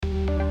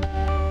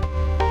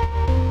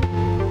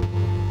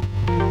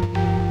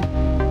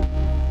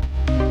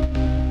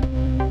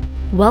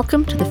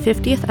Welcome to the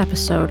 50th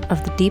episode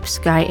of the Deep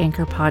Sky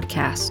Anchor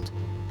podcast,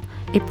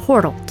 a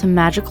portal to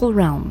magical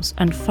realms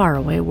and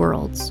faraway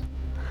worlds.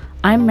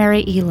 I'm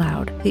Mary E.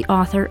 Loud, the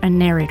author and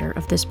narrator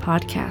of this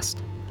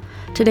podcast.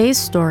 Today's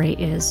story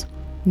is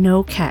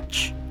No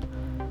Catch,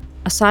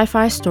 a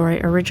sci-fi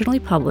story originally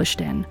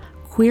published in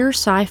Queer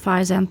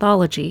Sci-Fi's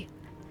anthology,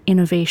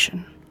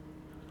 Innovation.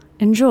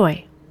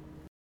 Enjoy.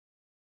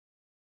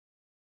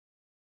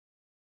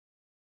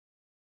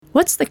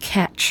 What's the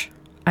catch?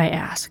 I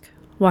ask,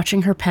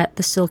 watching her pet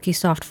the silky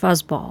soft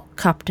fuzzball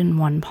cupped in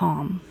one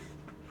palm.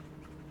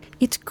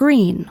 It's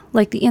green,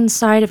 like the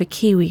inside of a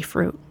kiwi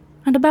fruit,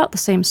 and about the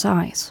same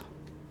size.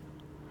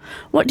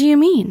 What do you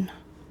mean?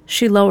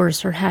 She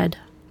lowers her head,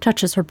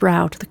 touches her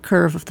brow to the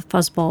curve of the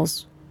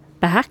fuzzball's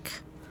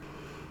back.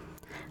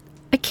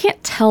 I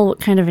can't tell what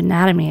kind of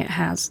anatomy it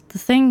has. The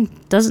thing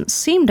doesn't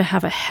seem to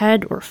have a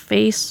head or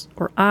face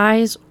or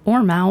eyes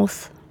or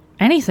mouth,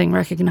 anything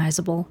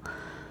recognizable.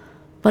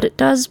 But it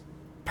does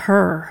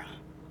purr,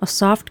 a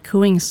soft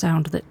cooing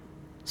sound that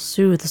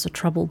soothes a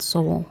troubled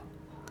soul.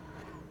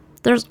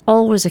 There's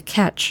always a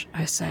catch,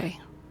 I say.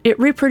 It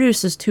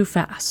reproduces too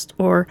fast,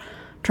 or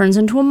turns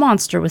into a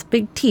monster with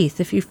big teeth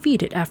if you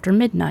feed it after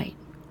midnight.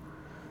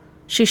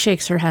 She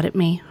shakes her head at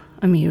me,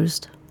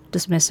 amused,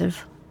 dismissive.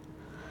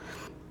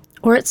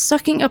 Or it's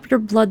sucking up your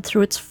blood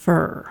through its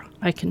fur,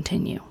 I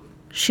continue.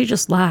 She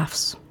just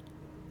laughs.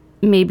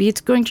 Maybe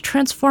it's going to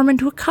transform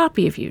into a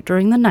copy of you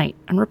during the night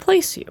and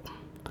replace you.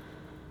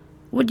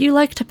 Would you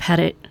like to pet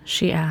it?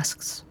 She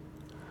asks.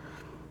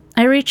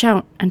 I reach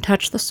out and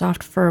touch the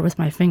soft fur with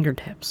my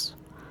fingertips.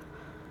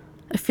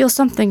 I feel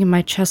something in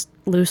my chest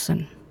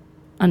loosen,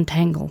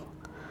 untangle.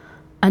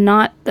 A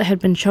knot that had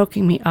been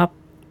choking me up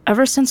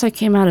ever since I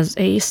came out as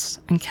Ace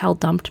and Cal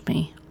dumped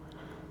me.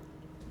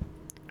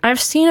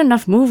 I've seen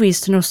enough movies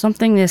to know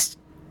something this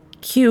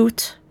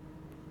cute,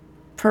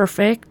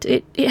 perfect,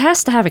 it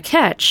has to have a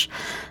catch.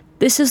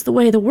 This is the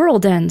way the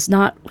world ends,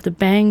 not with a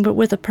bang but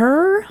with a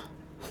purr.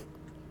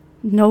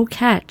 No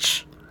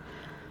catch.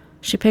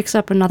 She picks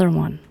up another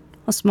one,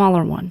 a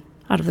smaller one,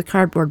 out of the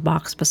cardboard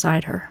box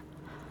beside her.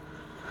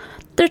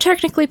 They're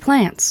technically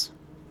plants.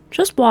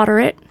 Just water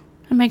it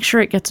and make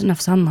sure it gets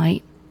enough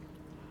sunlight.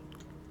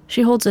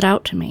 She holds it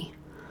out to me.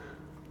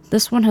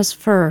 This one has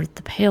fur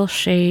the pale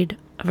shade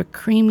of a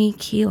creamy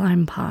key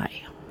lime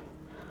pie.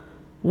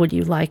 Would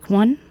you like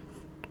one?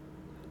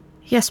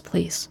 Yes,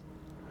 please.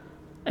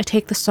 I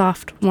take the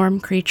soft, warm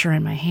creature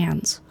in my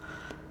hands,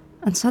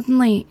 and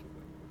suddenly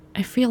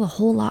I feel a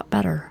whole lot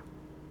better.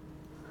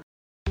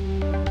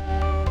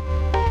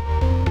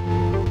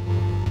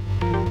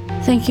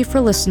 Thank you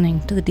for listening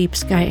to the Deep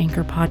Sky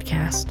Anchor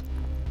podcast.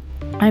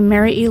 I'm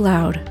Mary E.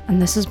 Loud,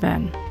 and this has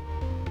been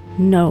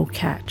No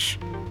Catch.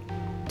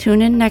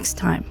 Tune in next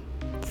time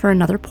for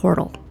another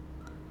portal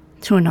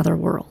to another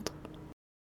world.